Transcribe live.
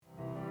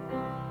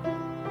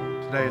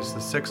Today is the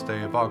 6th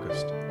day of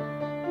August,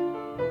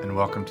 and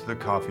welcome to the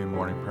Coffee and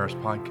Morning Prayers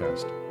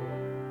podcast.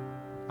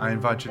 I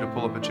invite you to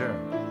pull up a chair,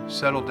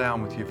 settle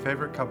down with your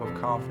favorite cup of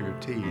coffee or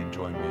tea, and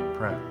join me in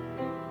prayer.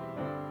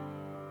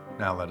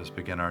 Now let us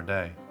begin our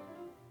day.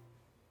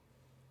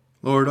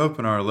 Lord,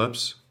 open our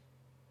lips,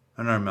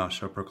 and our mouth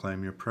shall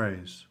proclaim your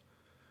praise.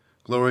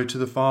 Glory to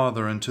the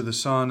Father, and to the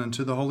Son, and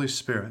to the Holy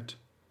Spirit,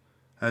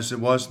 as it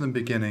was in the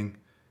beginning,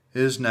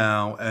 is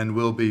now, and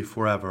will be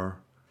forever.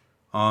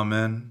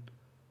 Amen.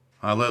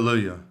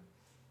 Alleluia.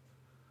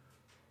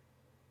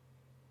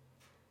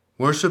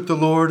 Worship the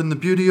Lord in the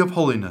beauty of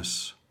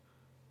holiness.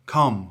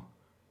 Come,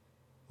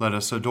 let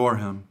us adore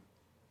him.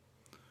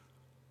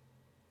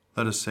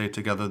 Let us say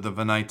together the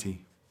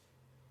Venite.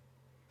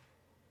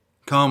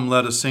 Come,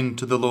 let us sing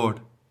to the Lord.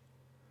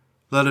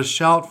 Let us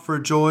shout for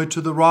joy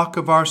to the rock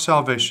of our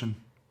salvation.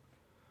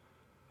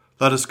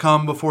 Let us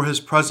come before his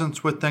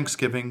presence with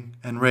thanksgiving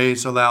and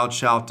raise a loud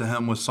shout to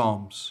him with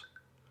psalms.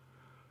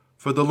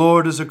 For the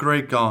Lord is a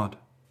great God,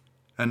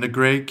 and a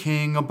great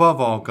King above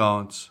all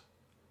gods.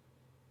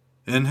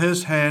 In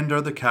his hand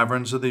are the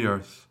caverns of the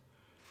earth,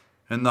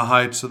 and the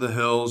heights of the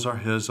hills are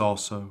his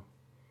also.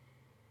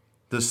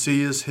 The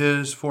sea is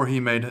his, for he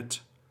made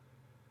it,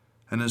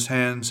 and his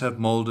hands have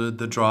molded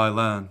the dry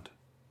land.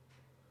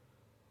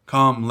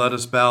 Come, let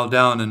us bow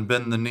down and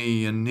bend the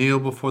knee, and kneel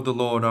before the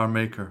Lord our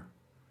Maker.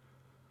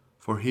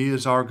 For he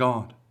is our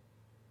God,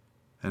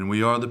 and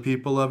we are the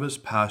people of his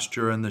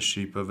pasture and the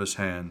sheep of his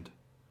hand.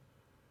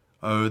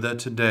 Oh, that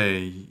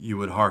today you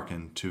would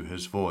hearken to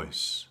his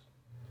voice.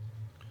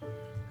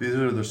 These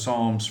are the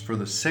Psalms for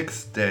the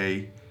 6th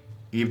day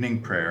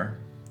evening prayer.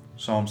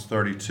 Psalms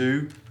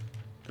 32,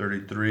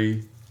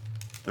 33,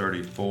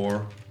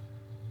 34.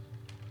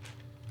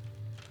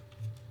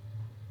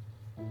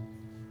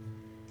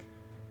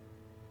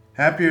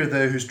 Happy are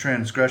they whose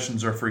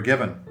transgressions are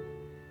forgiven,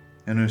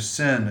 and whose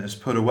sin is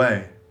put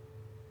away.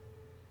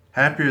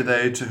 Happy are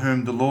they to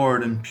whom the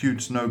Lord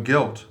imputes no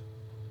guilt,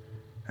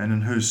 and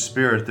in whose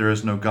spirit there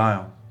is no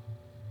guile.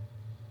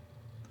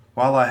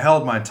 While I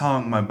held my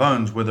tongue, my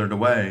bones withered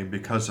away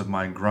because of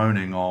my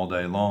groaning all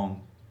day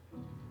long.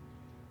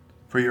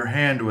 For your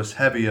hand was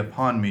heavy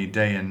upon me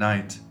day and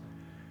night,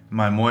 and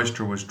my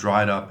moisture was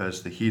dried up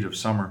as the heat of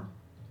summer.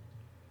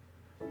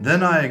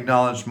 Then I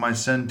acknowledged my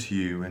sin to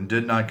you and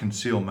did not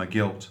conceal my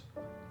guilt.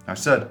 I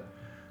said,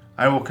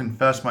 I will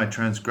confess my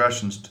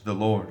transgressions to the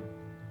Lord.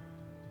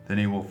 Then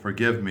he will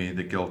forgive me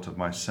the guilt of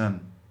my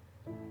sin.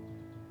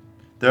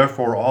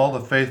 Therefore all the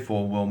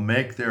faithful will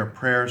make their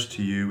prayers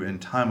to you in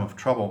time of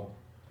trouble.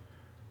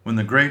 When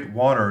the great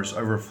waters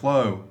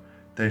overflow,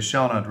 they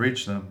shall not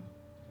reach them.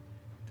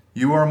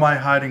 You are my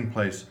hiding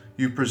place.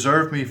 You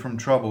preserve me from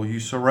trouble. You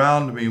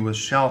surround me with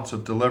shouts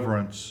of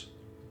deliverance.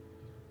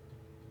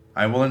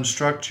 I will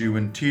instruct you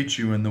and teach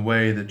you in the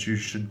way that you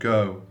should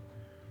go.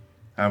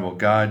 I will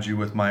guide you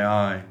with my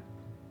eye.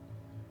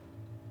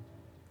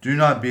 Do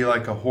not be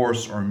like a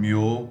horse or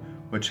mule,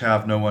 which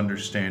have no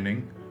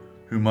understanding,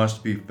 who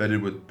must be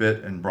fitted with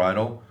bit and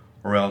bridle,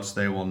 or else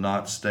they will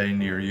not stay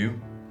near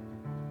you.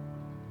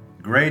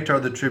 Great are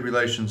the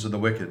tribulations of the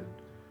wicked,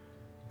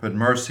 but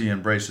mercy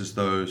embraces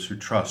those who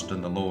trust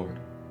in the Lord.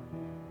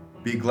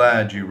 Be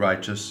glad, you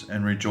righteous,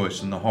 and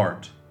rejoice in the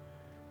heart.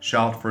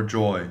 Shout for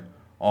joy,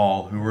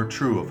 all who are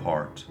true of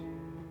heart.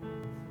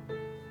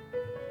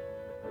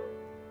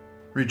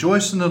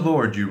 Rejoice in the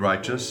Lord, you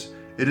righteous.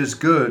 It is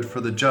good for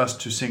the just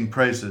to sing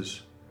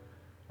praises.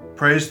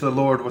 Praise the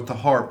Lord with the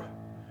harp.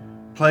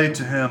 Play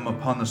to him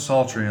upon the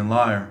psaltery and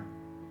lyre.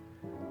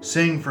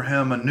 Sing for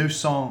him a new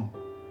song.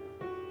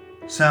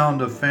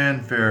 Sound of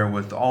fanfare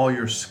with all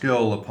your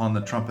skill upon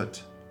the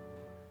trumpet.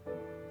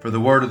 For the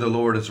word of the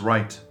Lord is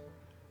right,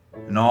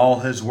 and all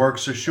his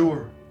works are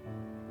sure.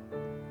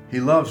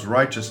 He loves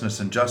righteousness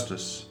and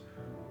justice.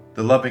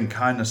 The loving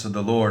kindness of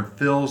the Lord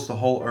fills the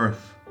whole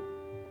earth.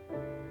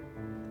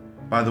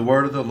 By the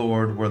word of the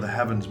Lord were the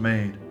heavens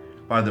made,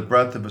 by the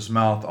breath of his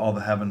mouth all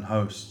the heaven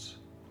hosts.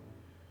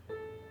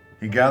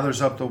 He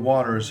gathers up the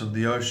waters of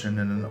the ocean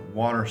in a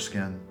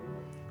waterskin,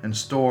 and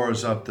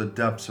stores up the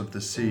depths of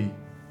the sea.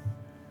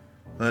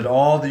 Let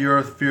all the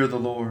earth fear the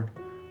Lord.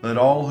 Let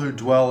all who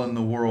dwell in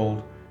the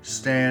world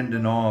stand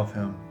in awe of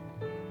him.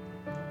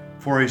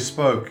 For he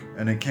spoke,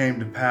 and it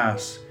came to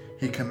pass.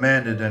 He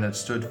commanded, and it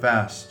stood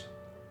fast.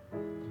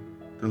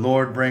 The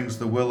Lord brings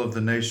the will of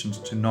the nations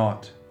to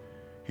naught.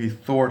 He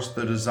thwarts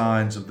the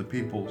designs of the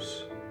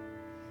peoples.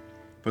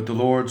 But the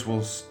Lord's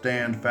will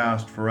stand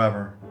fast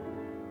forever,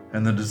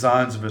 and the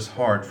designs of his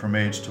heart from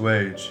age to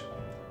age.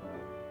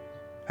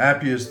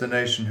 Happy is the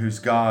nation whose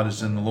God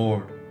is in the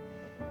Lord.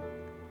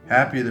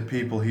 Happy the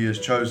people he has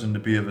chosen to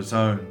be of his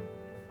own.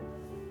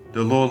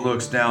 The Lord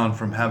looks down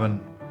from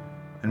heaven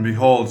and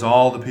beholds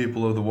all the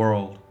people of the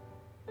world.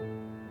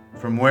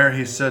 From where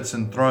he sits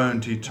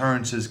enthroned, he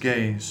turns his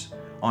gaze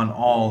on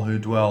all who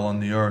dwell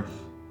on the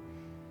earth.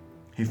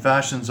 He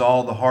fashions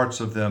all the hearts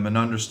of them and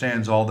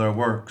understands all their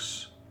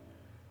works.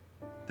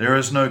 There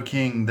is no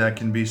king that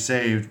can be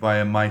saved by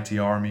a mighty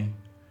army.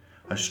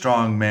 A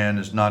strong man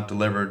is not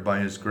delivered by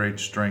his great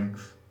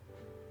strength.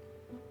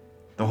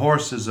 The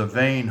horse is a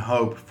vain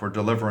hope for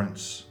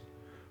deliverance.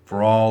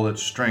 For all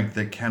its strength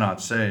it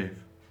cannot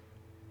save.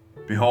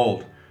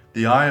 Behold,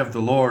 the eye of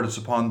the Lord is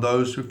upon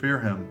those who fear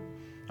him,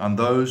 on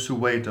those who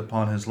wait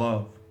upon his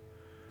love,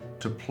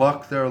 to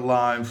pluck their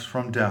lives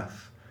from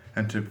death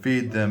and to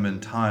feed them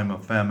in time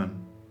of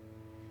famine.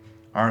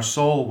 Our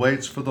soul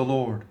waits for the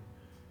Lord.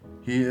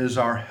 He is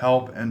our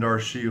help and our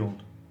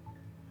shield.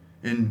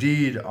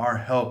 Indeed, our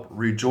help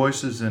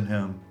rejoices in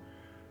him,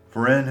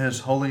 for in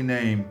his holy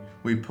name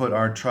we put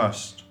our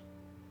trust.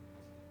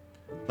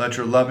 Let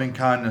your loving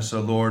kindness,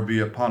 O Lord, be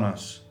upon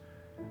us,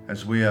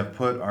 as we have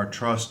put our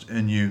trust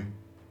in you.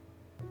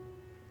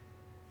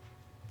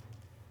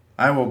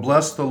 I will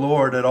bless the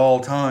Lord at all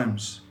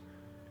times.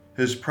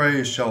 His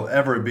praise shall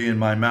ever be in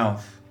my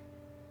mouth.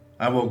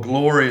 I will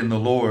glory in the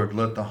Lord.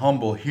 Let the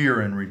humble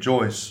hear and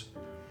rejoice.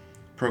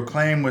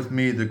 Proclaim with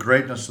me the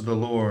greatness of the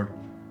Lord.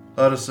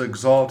 Let us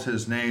exalt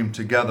his name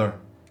together.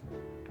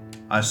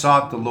 I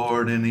sought the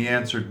Lord, and he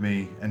answered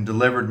me, and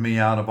delivered me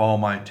out of all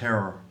my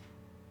terror.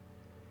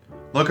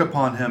 Look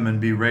upon him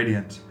and be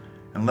radiant,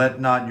 and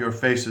let not your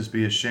faces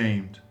be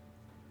ashamed.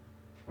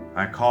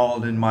 I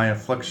called in my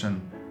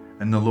affliction,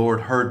 and the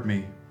Lord heard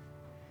me,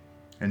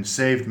 and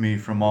saved me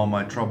from all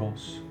my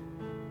troubles.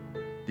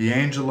 The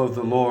angel of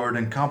the Lord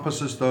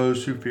encompasses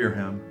those who fear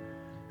him,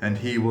 and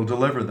he will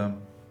deliver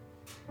them.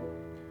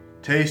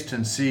 Taste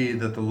and see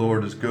that the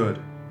Lord is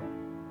good.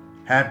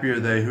 Happy are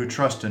they who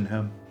trust in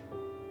him.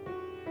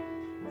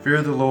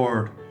 Fear the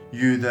Lord,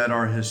 you that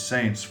are his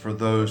saints, for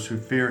those who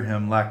fear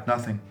him lack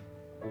nothing.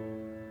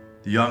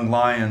 The young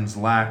lions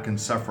lack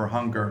and suffer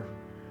hunger,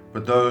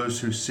 but those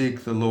who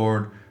seek the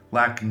Lord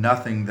lack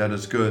nothing that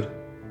is good.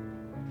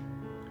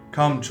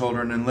 Come,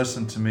 children, and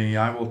listen to me.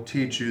 I will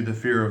teach you the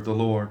fear of the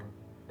Lord.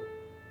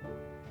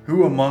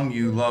 Who among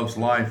you loves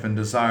life and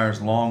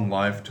desires long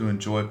life to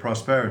enjoy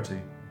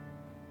prosperity?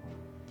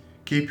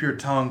 Keep your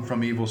tongue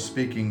from evil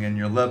speaking and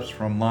your lips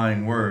from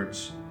lying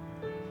words.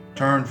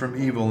 Turn from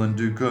evil and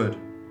do good.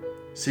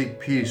 Seek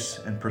peace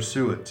and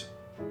pursue it.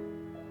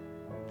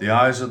 The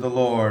eyes of the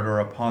Lord are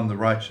upon the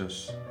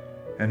righteous,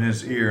 and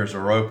his ears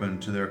are open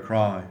to their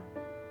cry.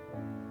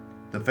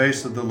 The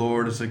face of the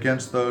Lord is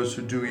against those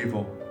who do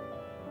evil,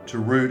 to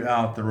root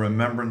out the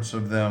remembrance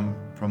of them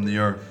from the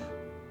earth.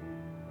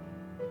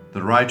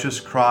 The righteous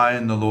cry,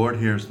 and the Lord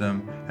hears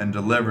them, and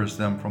delivers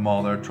them from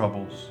all their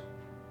troubles.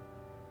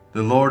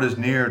 The Lord is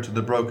near to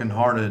the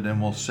brokenhearted,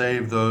 and will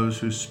save those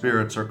whose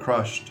spirits are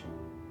crushed.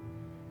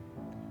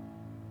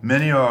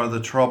 Many are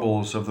the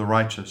troubles of the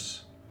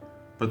righteous,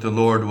 but the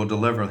Lord will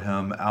deliver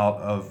him out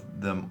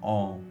of them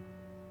all.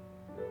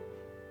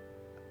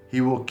 He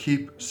will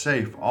keep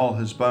safe all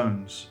his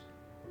bones.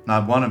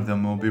 Not one of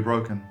them will be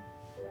broken.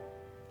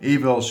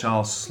 Evil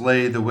shall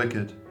slay the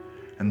wicked,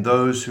 and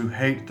those who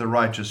hate the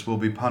righteous will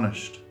be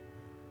punished.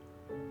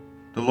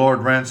 The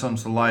Lord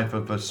ransoms the life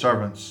of his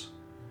servants,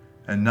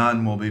 and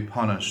none will be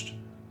punished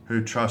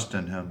who trust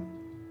in him.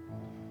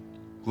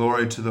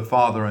 Glory to the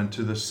Father, and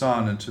to the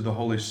Son, and to the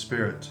Holy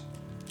Spirit,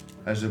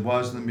 as it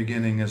was in the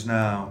beginning, is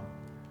now,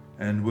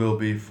 and will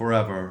be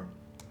forever.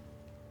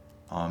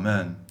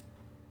 Amen.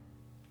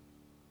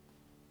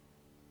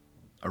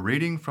 A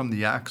reading from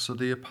the Acts of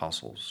the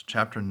Apostles,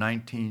 chapter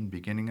 19,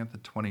 beginning at the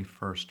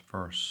 21st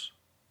verse.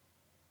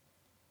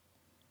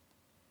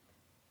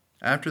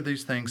 After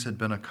these things had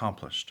been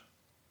accomplished,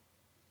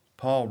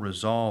 Paul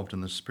resolved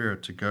in the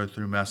Spirit to go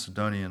through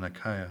Macedonia and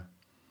Achaia,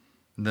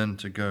 and then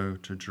to go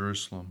to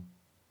Jerusalem.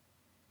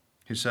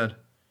 He said,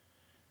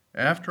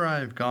 "After I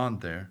have gone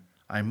there,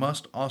 I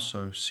must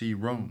also see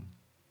Rome."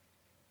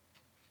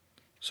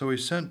 So he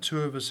sent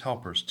two of his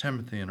helpers,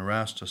 Timothy and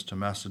Erastus, to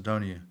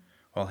Macedonia,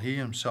 while he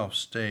himself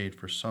stayed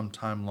for some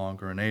time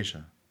longer in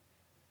Asia.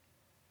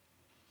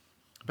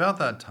 About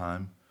that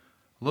time,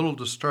 a little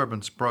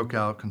disturbance broke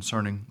out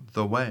concerning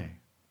the way.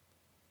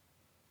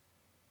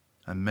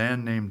 A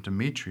man named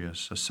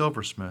Demetrius, a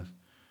silversmith,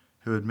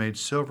 who had made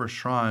silver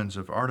shrines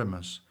of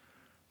Artemis,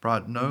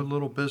 brought no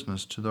little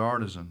business to the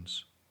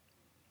artisans.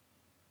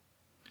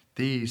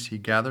 These he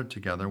gathered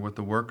together with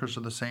the workers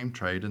of the same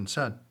trade and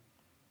said,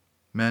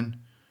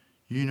 "Men,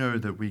 you know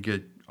that we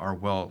get our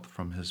wealth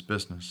from his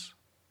business.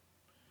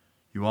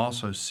 You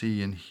also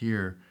see and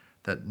hear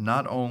that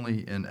not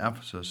only in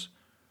Ephesus,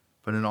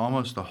 but in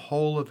almost the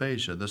whole of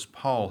Asia, this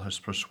Paul has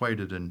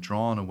persuaded and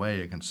drawn away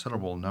a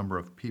considerable number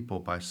of people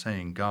by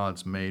saying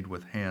gods made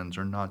with hands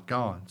are not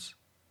gods.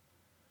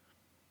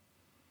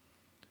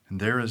 And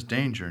there is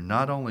danger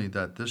not only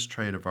that this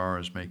trade of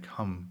ours may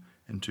come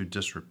into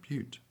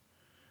disrepute,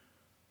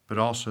 but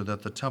also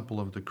that the temple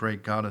of the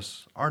great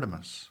goddess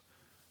Artemis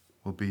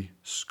will be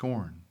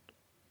scorned,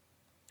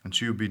 and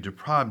she will be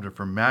deprived of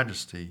her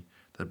majesty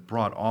that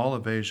brought all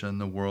of Asia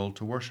and the world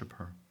to worship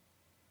her."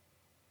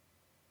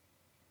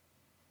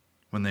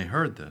 When they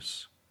heard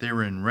this, they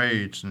were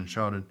enraged and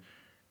shouted,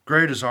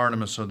 "Great is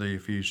Artemis of the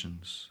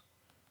Ephesians!"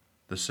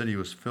 The city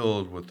was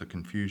filled with the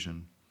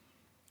confusion,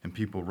 and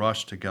people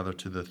rushed together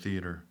to the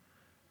theater,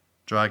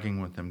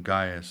 dragging with them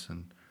Gaius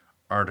and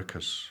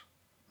Aristarchus,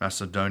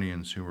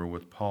 Macedonians who were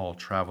with Paul,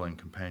 traveling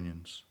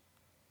companions.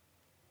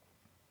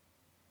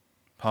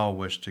 Paul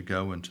wished to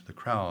go into the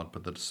crowd,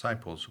 but the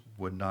disciples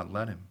would not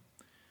let him.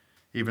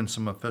 Even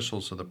some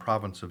officials of the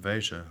province of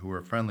Asia, who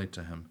were friendly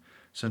to him,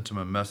 sent him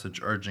a message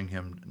urging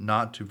him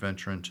not to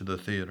venture into the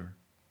theater.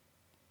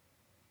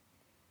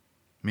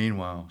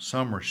 Meanwhile,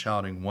 some were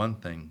shouting one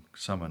thing,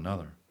 some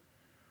another,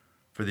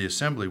 for the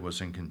assembly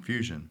was in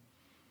confusion,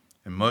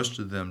 and most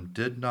of them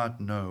did not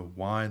know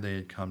why they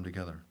had come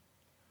together.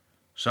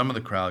 Some of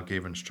the crowd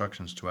gave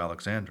instructions to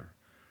Alexander,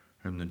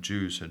 whom the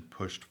Jews had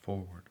pushed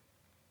forward.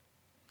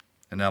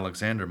 And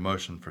Alexander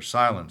motioned for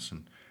silence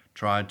and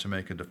tried to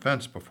make a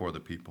defense before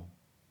the people.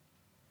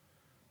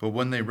 But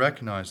when they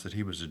recognized that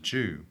he was a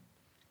Jew,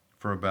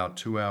 for about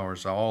 2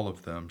 hours all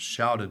of them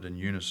shouted in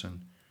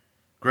unison,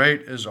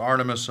 "Great is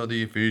Artemis of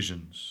the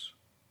Ephesians."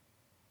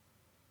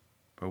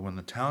 But when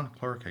the town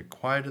clerk had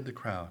quieted the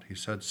crowd, he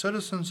said,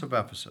 "Citizens of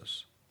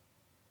Ephesus,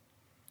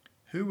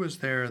 who is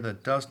there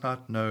that does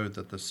not know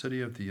that the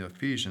city of the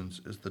Ephesians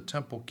is the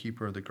temple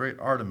keeper of the great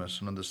Artemis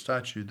and of the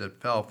statue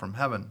that fell from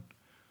heaven?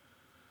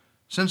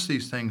 Since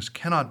these things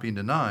cannot be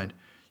denied,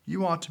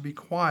 you ought to be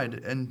quiet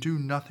and do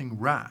nothing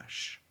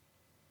rash.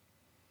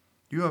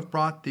 You have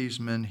brought these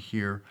men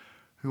here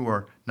who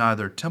are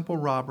neither temple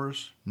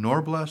robbers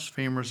nor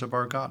blasphemers of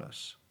our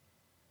goddess.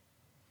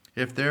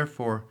 If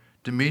therefore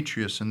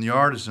Demetrius and the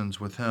artisans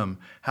with him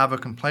have a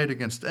complaint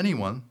against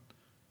anyone,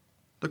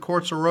 the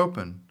courts are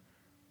open,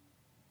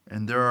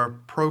 and there are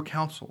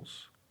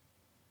proconsuls.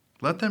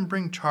 Let them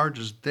bring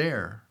charges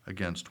there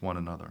against one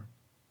another.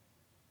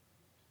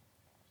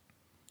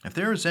 If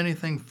there is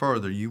anything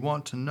further you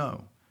want to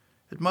know,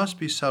 it must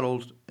be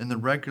settled in the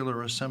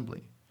regular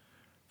assembly,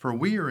 for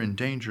we are in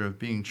danger of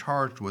being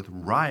charged with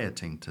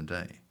rioting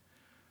today,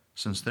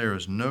 since there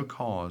is no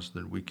cause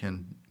that we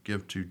can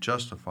give to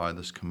justify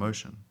this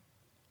commotion."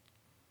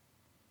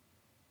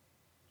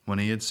 When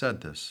he had said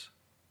this,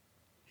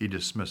 he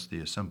dismissed the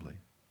assembly.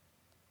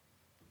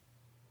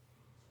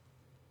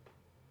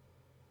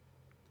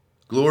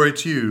 Glory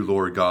to you,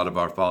 Lord God of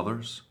our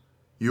fathers.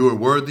 You are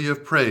worthy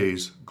of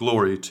praise.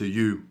 Glory to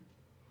you.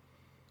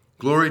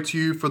 Glory to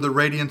you for the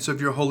radiance of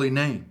your holy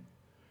name.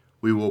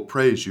 We will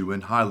praise you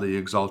and highly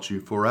exalt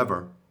you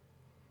forever.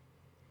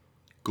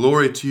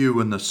 Glory to you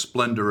in the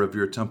splendor of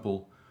your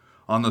temple.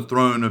 On the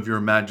throne of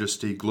your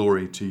majesty,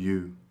 glory to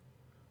you.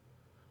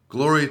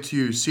 Glory to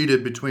you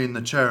seated between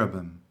the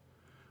cherubim.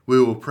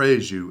 We will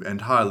praise you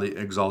and highly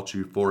exalt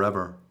you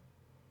forever.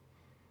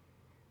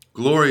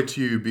 Glory to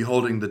you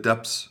beholding the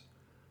depths.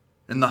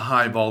 In the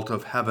high vault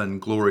of heaven,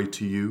 glory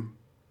to you.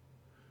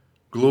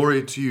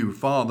 Glory to you,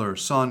 Father,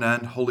 Son,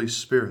 and Holy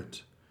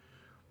Spirit.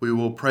 We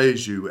will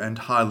praise you and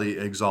highly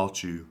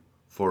exalt you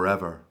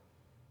forever.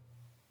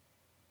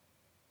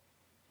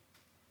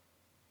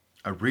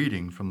 A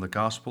reading from the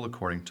Gospel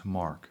according to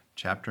Mark,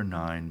 chapter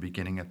 9,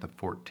 beginning at the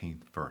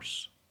 14th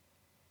verse.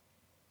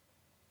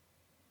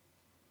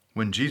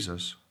 When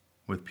Jesus,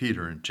 with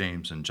Peter and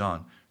James and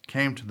John,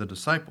 came to the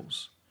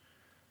disciples,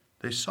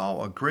 they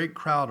saw a great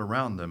crowd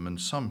around them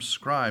and some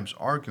scribes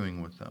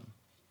arguing with them.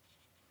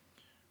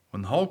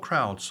 When the whole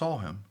crowd saw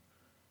him,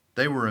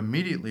 they were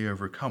immediately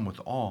overcome with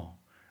awe,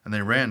 and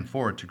they ran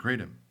forward to greet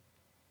him.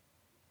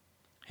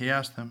 He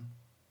asked them,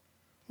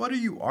 "What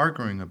are you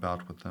arguing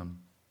about with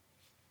them?"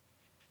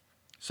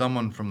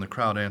 Someone from the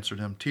crowd answered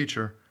him,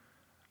 "Teacher,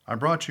 I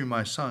brought you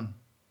my son.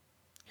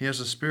 He has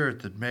a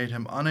spirit that made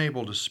him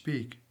unable to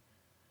speak.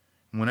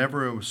 And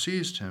whenever it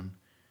seized him,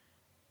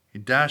 he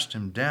dashed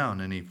him down,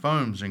 and he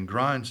foams and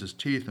grinds his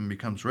teeth and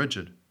becomes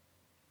rigid.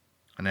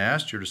 And I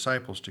asked your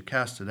disciples to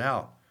cast it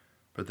out,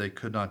 but they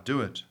could not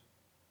do it."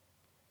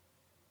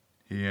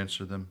 He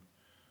answered them,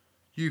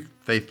 "You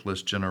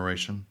faithless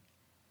generation,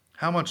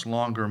 how much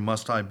longer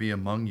must I be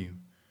among you?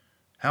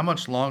 How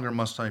much longer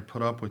must I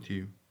put up with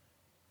you?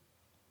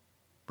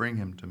 Bring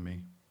him to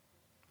me."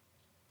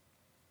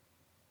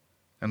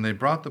 And they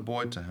brought the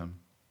boy to him.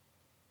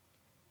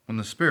 When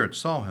the spirit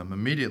saw him,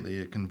 immediately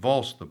it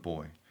convulsed the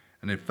boy,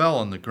 and it fell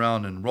on the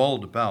ground and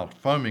rolled about,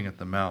 foaming at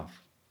the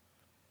mouth.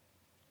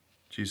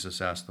 Jesus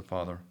asked the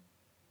father,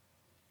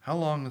 "How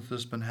long has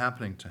this been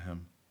happening to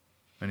him?"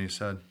 And he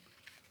said,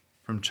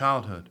 "From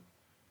childhood.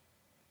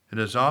 It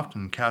has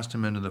often cast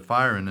him into the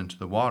fire and into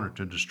the water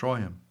to destroy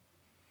him.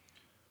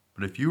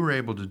 But if you are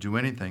able to do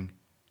anything,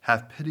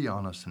 have pity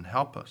on us and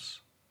help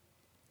us."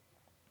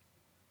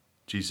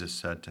 Jesus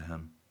said to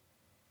him,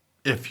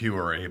 "If you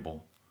are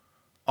able,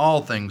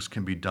 all things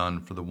can be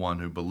done for the one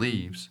who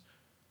believes."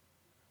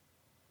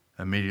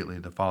 Immediately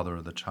the father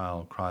of the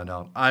child cried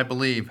out, "I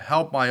believe,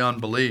 help my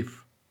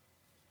unbelief."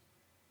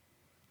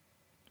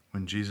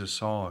 When Jesus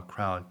saw a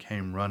crowd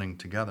came running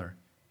together,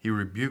 he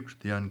rebuked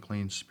the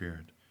unclean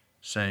spirit,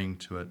 saying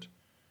to it,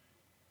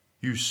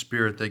 "You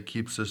spirit that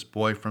keeps this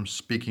boy from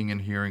speaking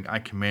and hearing, I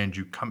command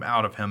you, come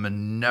out of him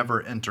and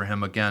never enter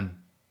him again."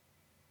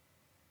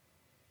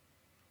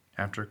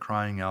 After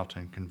crying out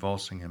and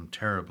convulsing him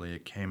terribly,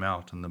 it came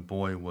out, and the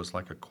boy was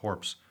like a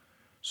corpse,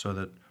 so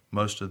that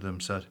most of them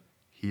said,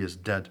 "He is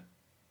dead."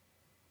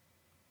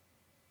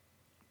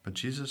 But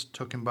Jesus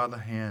took him by the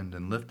hand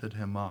and lifted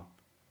him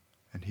up,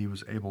 and he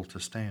was able to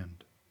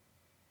stand.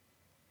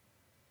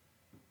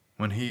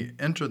 When he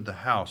entered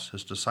the house,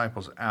 his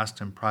disciples asked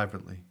him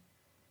privately,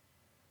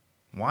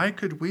 "Why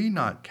could we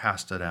not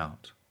cast it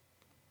out?"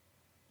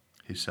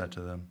 He said to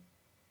them,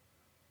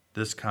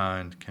 "This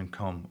kind can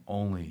come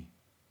only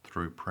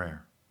through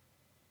prayer."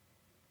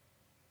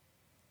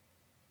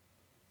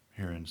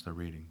 Here ends the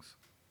readings.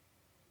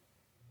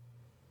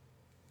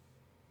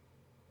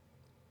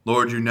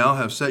 Lord, you now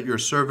have set your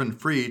servant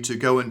free to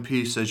go in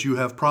peace as you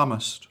have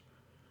promised.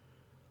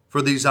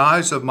 For these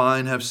eyes of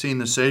mine have seen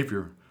the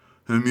Savior,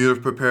 whom you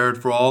have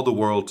prepared for all the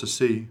world to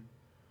see,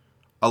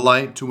 a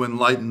light to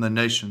enlighten the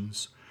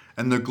nations,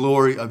 and the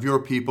glory of your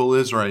people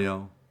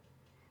Israel.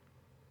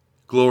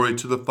 Glory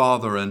to the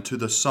Father, and to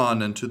the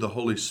Son, and to the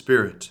Holy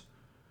Spirit,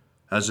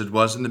 as it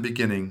was in the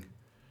beginning,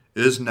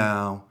 is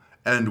now,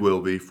 and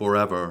will be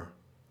forever.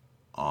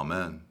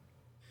 Amen.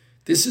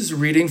 This is a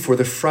reading for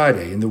the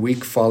Friday in the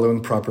week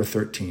following Proper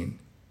 13.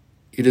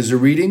 It is a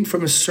reading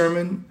from a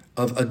sermon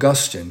of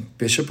Augustine,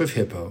 Bishop of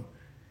Hippo,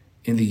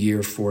 in the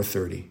year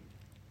 430.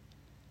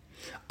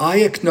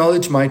 I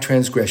acknowledge my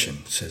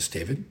transgression, says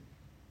David.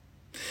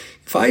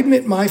 If I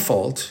admit my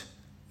fault,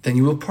 then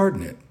you will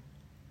pardon it.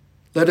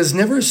 Let us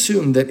never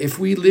assume that if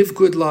we live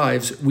good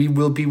lives, we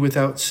will be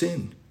without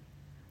sin.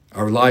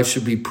 Our lives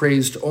should be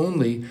praised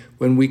only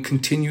when we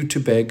continue to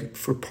beg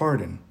for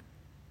pardon.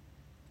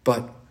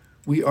 But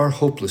we are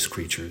hopeless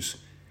creatures,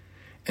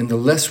 and the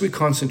less we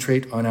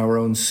concentrate on our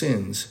own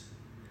sins,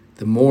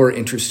 the more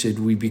interested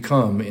we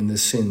become in the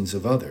sins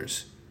of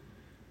others.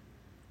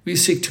 We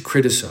seek to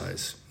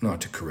criticize, not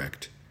to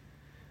correct.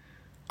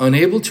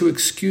 Unable to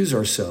excuse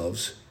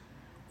ourselves,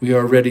 we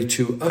are ready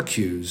to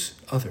accuse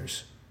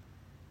others.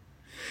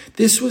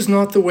 This was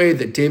not the way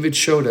that David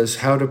showed us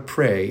how to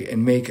pray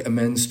and make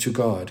amends to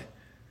God,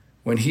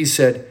 when he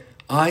said,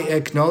 I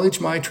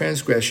acknowledge my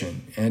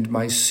transgression, and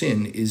my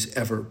sin is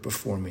ever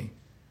before me.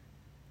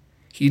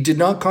 He did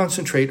not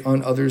concentrate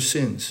on others'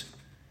 sins.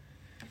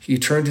 He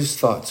turned his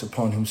thoughts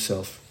upon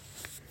himself.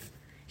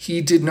 He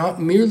did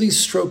not merely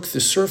stroke the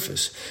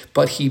surface,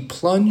 but he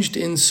plunged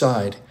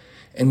inside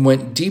and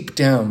went deep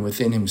down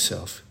within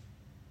himself.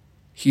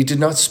 He did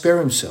not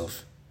spare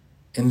himself,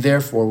 and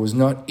therefore was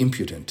not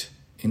impudent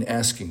in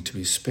asking to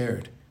be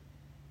spared.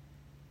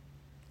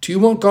 Do you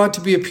want God to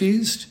be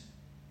appeased?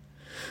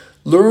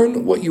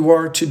 Learn what you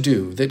are to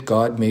do that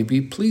God may be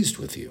pleased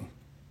with you.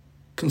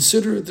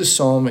 Consider the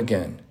psalm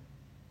again.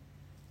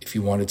 If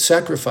you wanted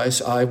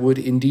sacrifice, I would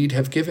indeed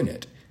have given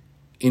it.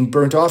 In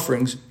burnt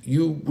offerings,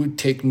 you would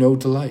take no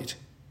delight.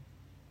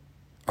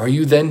 Are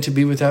you then to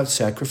be without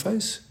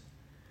sacrifice?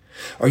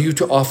 Are you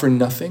to offer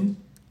nothing?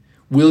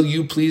 Will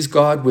you please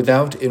God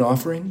without an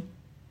offering?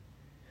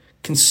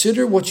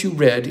 Consider what you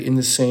read in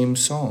the same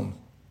psalm.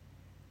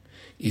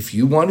 If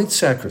you wanted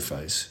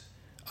sacrifice,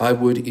 I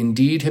would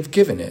indeed have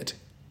given it.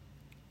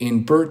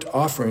 In burnt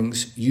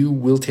offerings, you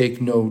will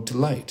take no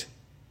delight.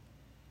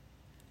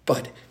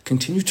 But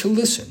continue to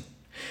listen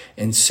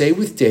and say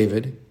with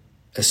David,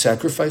 a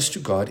sacrifice to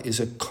God is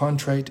a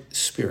contrite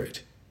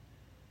spirit.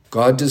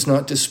 God does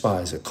not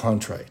despise a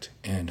contrite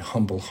and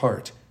humble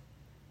heart.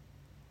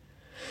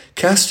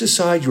 Cast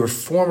aside your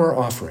former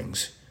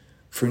offerings,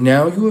 for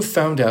now you have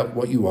found out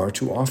what you are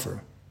to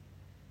offer.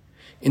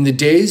 In the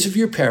days of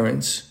your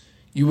parents,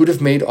 you would have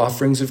made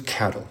offerings of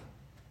cattle.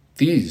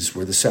 These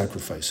were the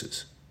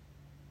sacrifices.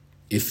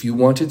 If you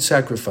wanted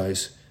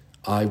sacrifice,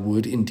 I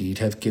would indeed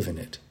have given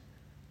it.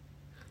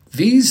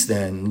 These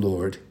then,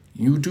 Lord,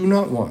 you do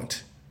not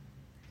want,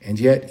 and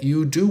yet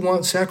you do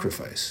want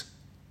sacrifice.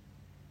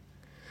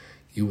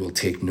 You will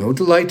take no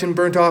delight in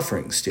burnt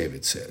offerings,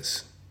 David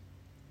says.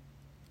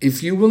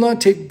 If you will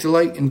not take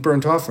delight in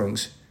burnt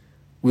offerings,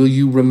 will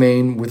you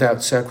remain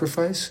without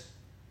sacrifice?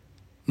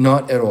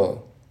 Not at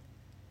all.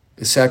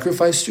 The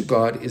sacrifice to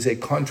God is a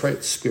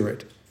contrite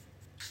spirit.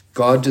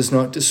 God does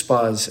not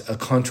despise a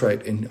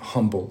contrite and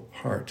humble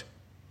heart.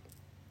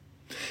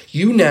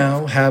 You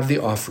now have the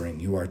offering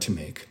you are to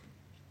make.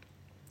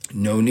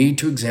 No need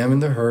to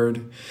examine the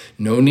herd,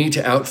 no need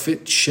to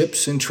outfit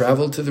ships and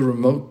travel to the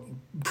remote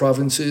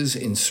provinces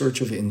in search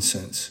of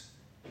incense.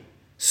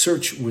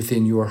 Search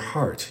within your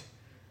heart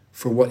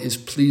for what is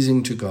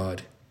pleasing to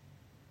God.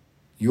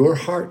 Your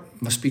heart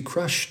must be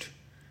crushed.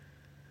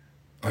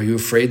 Are you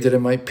afraid that it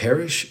might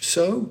perish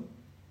so?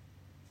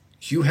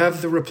 You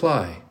have the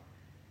reply.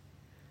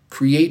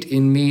 Create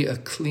in me a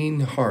clean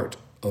heart,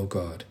 O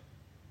God.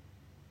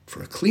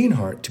 For a clean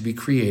heart to be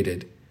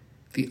created,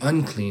 the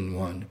unclean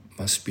one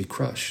must be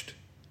crushed.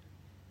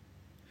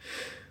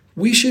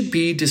 We should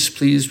be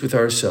displeased with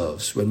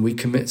ourselves when we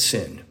commit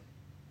sin,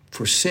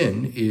 for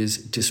sin is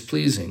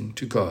displeasing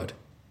to God.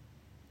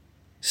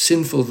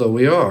 Sinful though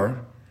we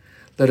are,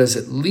 let us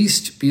at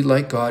least be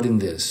like God in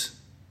this,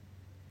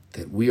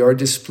 that we are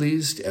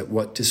displeased at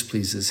what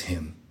displeases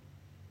him.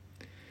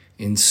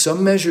 In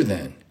some measure,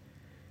 then,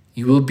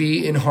 you will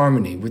be in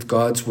harmony with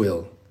God's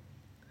will,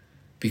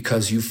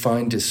 because you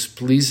find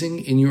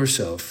displeasing in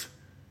yourself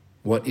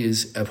what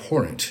is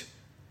abhorrent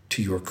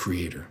to your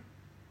Creator.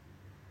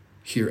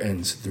 Here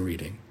ends the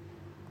reading.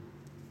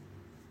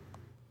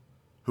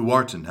 Who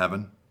art in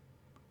heaven,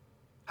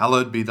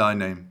 hallowed be thy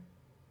name.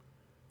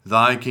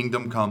 Thy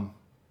kingdom come,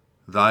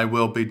 thy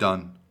will be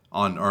done,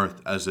 on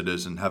earth as it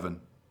is in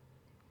heaven.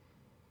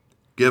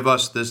 Give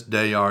us this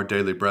day our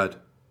daily bread,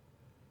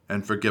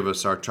 and forgive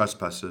us our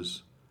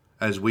trespasses,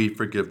 as we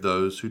forgive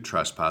those who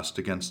trespass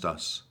against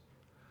us.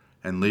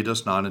 And lead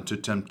us not into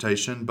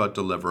temptation, but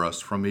deliver us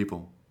from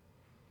evil.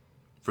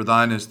 For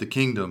thine is the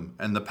kingdom,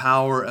 and the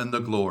power, and the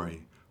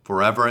glory,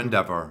 forever and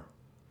ever.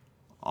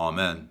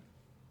 Amen.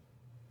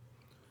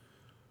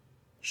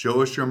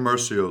 Show us your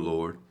mercy, O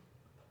Lord,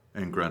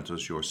 and grant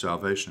us your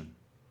salvation.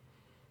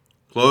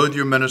 Clothe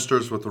your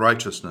ministers with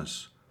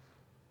righteousness.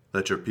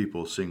 Let your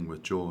people sing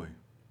with joy.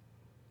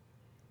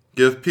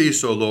 Give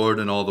peace, O Lord,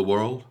 in all the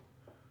world,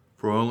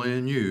 for only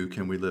in you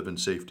can we live in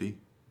safety.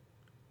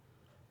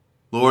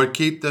 Lord,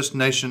 keep this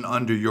nation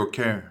under your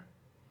care,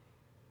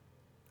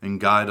 and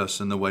guide us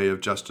in the way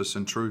of justice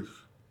and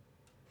truth.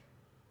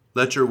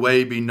 Let your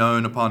way be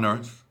known upon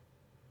earth,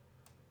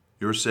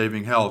 your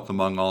saving health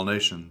among all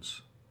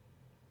nations.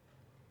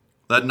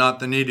 Let not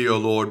the needy, O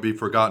Lord, be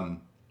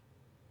forgotten,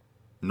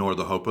 nor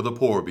the hope of the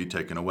poor be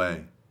taken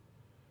away.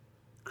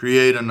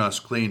 Create in us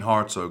clean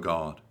hearts, O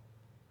God,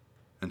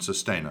 and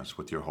sustain us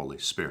with your Holy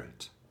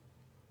Spirit.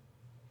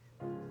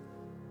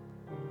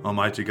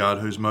 Almighty God,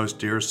 whose most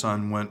dear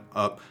Son went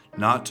up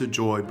not to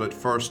joy, but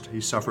first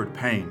he suffered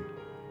pain,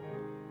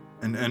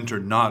 and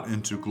entered not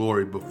into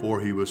glory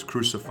before he was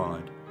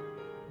crucified,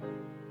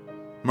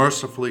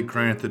 mercifully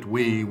grant that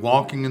we,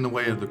 walking in the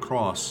way of the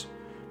cross,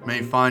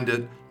 may find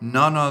it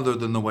none other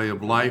than the way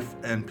of life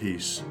and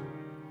peace.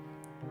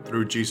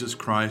 Through Jesus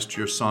Christ,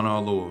 your Son,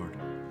 our Lord.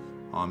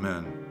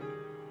 Amen.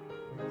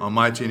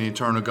 Almighty and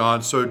eternal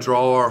God, so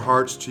draw our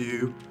hearts to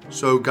you,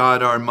 so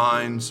guide our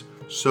minds,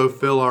 so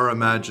fill our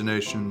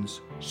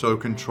imaginations, so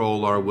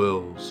control our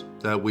wills,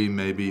 that we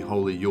may be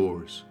wholly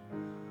yours,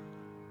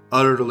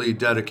 utterly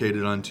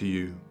dedicated unto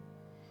you.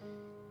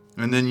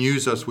 And then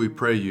use us, we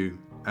pray you,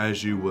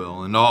 as you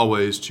will, and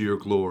always to your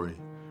glory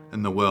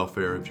and the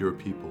welfare of your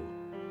people.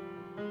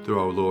 Through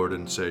our Lord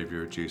and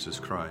Savior, Jesus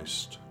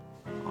Christ.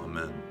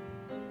 Amen.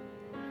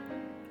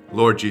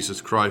 Lord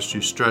Jesus Christ,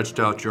 you stretched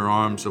out your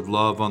arms of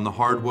love on the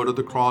hard wood of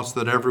the cross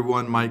that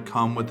everyone might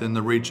come within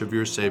the reach of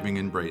your saving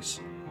embrace.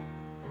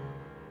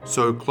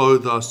 So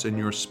clothe us in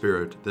your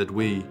Spirit, that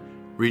we,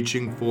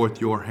 reaching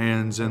forth your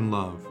hands in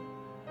love,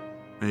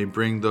 may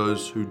bring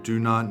those who do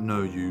not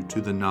know you to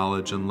the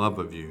knowledge and love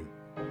of you,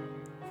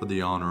 for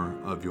the honor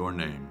of your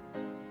name.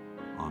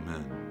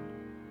 Amen.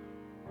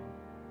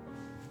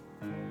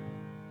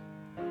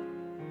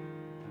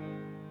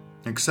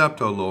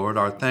 Accept, O Lord,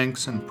 our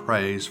thanks and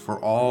praise for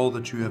all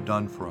that you have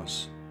done for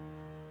us.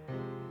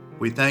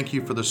 We thank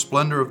you for the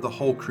splendor of the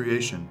whole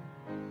creation,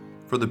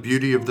 for the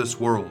beauty of this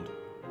world,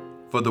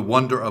 for the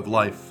wonder of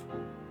life,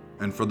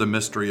 and for the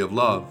mystery of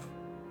love.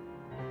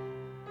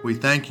 We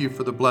thank you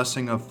for the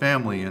blessing of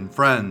family and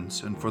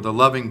friends, and for the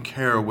loving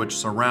care which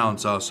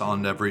surrounds us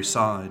on every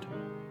side.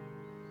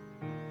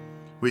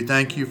 We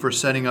thank you for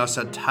setting us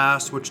at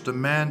tasks which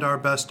demand our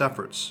best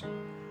efforts,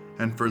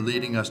 and for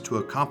leading us to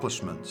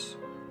accomplishments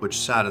which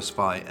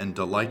satisfy and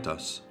delight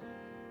us.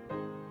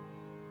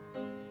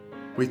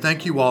 We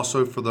thank you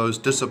also for those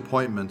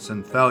disappointments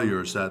and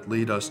failures that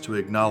lead us to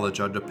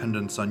acknowledge our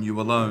dependence on you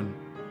alone.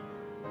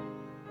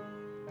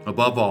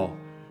 Above all,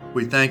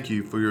 we thank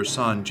you for your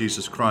Son,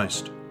 Jesus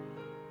Christ,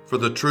 for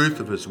the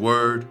truth of his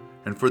word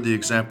and for the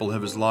example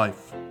of his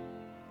life,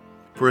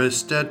 for his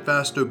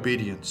steadfast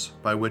obedience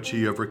by which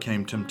he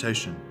overcame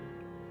temptation,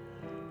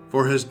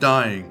 for his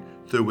dying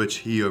through which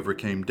he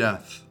overcame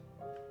death,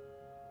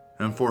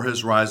 and for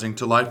his rising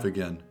to life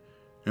again,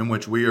 in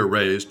which we are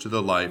raised to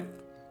the life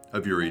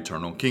of your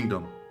eternal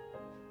kingdom.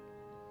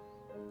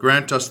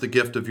 Grant us the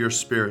gift of your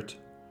Spirit,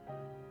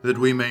 that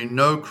we may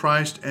know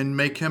Christ and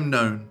make him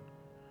known,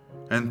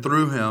 and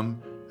through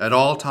him, at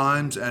all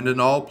times and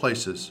in all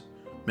places,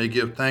 may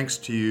give thanks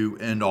to you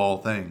in all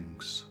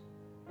things.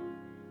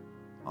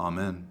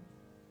 Amen.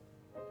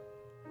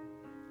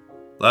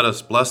 Let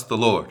us bless the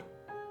Lord.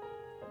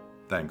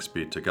 Thanks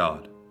be to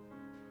God.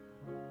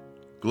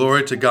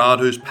 Glory to God,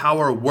 whose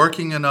power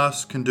working in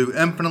us can do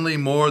infinitely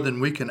more than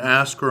we can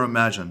ask or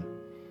imagine.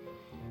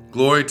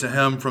 Glory to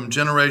him from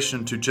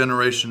generation to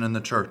generation in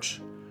the church,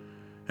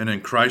 and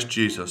in Christ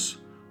Jesus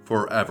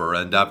forever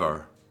and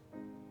ever.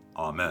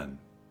 Amen.